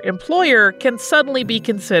their employer can suddenly be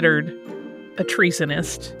considered a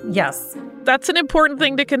treasonist. Yes. That's an important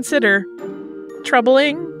thing to consider.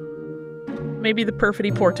 Troubling. Maybe the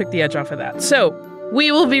perfidy pour took the edge off of that. So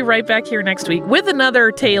we will be right back here next week with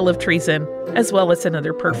another tale of treason, as well as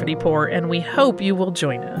another perfidy pour, and we hope you will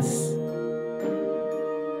join us.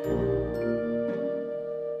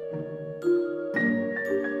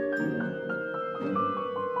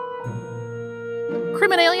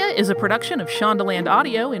 Criminalia is a production of Shondaland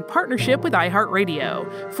Audio in partnership with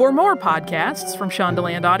iHeartRadio. For more podcasts from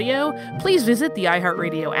Shondaland Audio, please visit the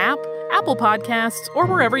iHeartRadio app, Apple Podcasts, or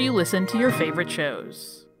wherever you listen to your favorite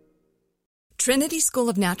shows. Trinity School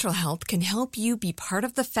of Natural Health can help you be part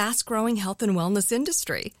of the fast-growing health and wellness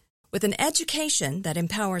industry. With an education that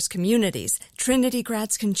empowers communities, Trinity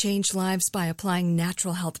grads can change lives by applying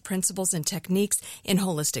natural health principles and techniques in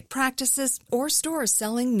holistic practices or stores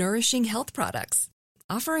selling nourishing health products.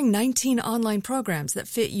 Offering 19 online programs that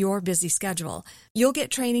fit your busy schedule, you'll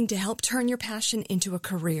get training to help turn your passion into a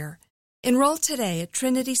career. Enroll today at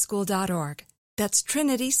trinityschool.org. That's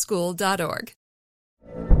trinityschool.org.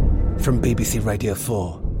 From BBC Radio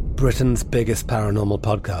 4, Britain's biggest paranormal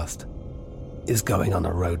podcast is going on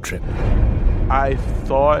a road trip. I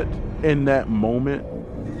thought in that moment,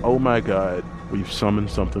 oh my God, we've summoned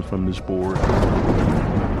something from this board.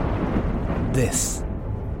 This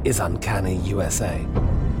is Uncanny USA.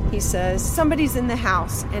 He says, somebody's in the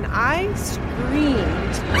house, and I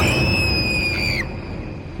screamed.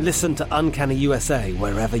 Listen to Uncanny USA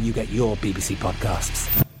wherever you get your BBC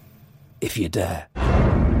podcasts, if you dare.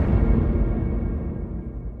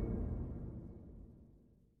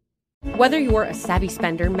 Whether you're a savvy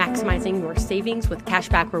spender maximizing your savings with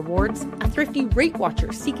cashback rewards, a thrifty rate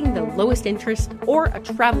watcher seeking the lowest interest, or a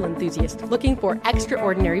travel enthusiast looking for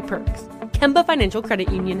extraordinary perks, Kemba Financial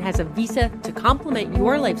Credit Union has a visa to complement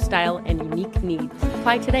your lifestyle and unique needs.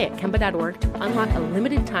 Apply today at Kemba.org to unlock a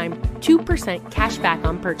limited-time 2% cash back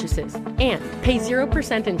on purchases and pay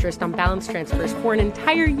 0% interest on balance transfers for an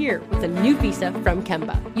entire year with a new visa from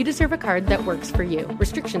Kemba. You deserve a card that works for you.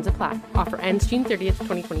 Restrictions apply. Offer ends June 30th,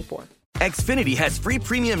 2024. Xfinity has free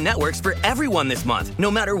premium networks for everyone this month,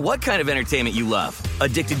 no matter what kind of entertainment you love.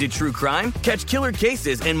 Addicted to true crime? Catch killer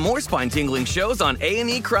cases and more spine-tingling shows on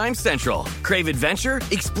A&E Crime Central. Crave adventure?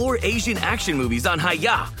 Explore Asian action movies on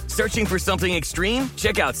Hi-Ya. Searching for something extreme?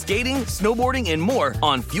 Check out skating, snowboarding, and more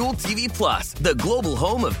on Fuel TV Plus, the global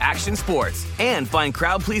home of action sports. And find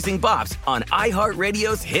crowd-pleasing bops on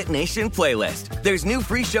iHeartRadio's Hit Nation playlist. There's new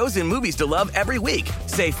free shows and movies to love every week.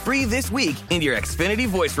 Say free this week in your Xfinity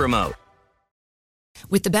voice remote.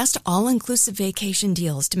 With the best all-inclusive vacation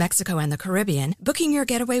deals to Mexico and the Caribbean, booking your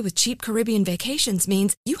getaway with Cheap Caribbean Vacations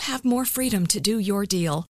means you have more freedom to do your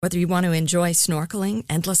deal. Whether you want to enjoy snorkeling,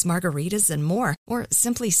 endless margaritas, and more, or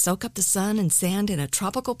simply soak up the sun and sand in a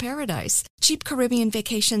tropical paradise, Cheap Caribbean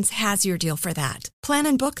Vacations has your deal for that. Plan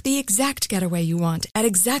and book the exact getaway you want at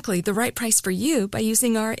exactly the right price for you by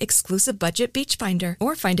using our exclusive budget beach finder,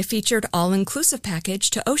 or find a featured all-inclusive package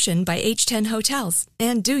to Ocean by H10 Hotels,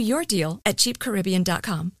 and do your deal at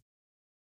cheapcaribbean.com.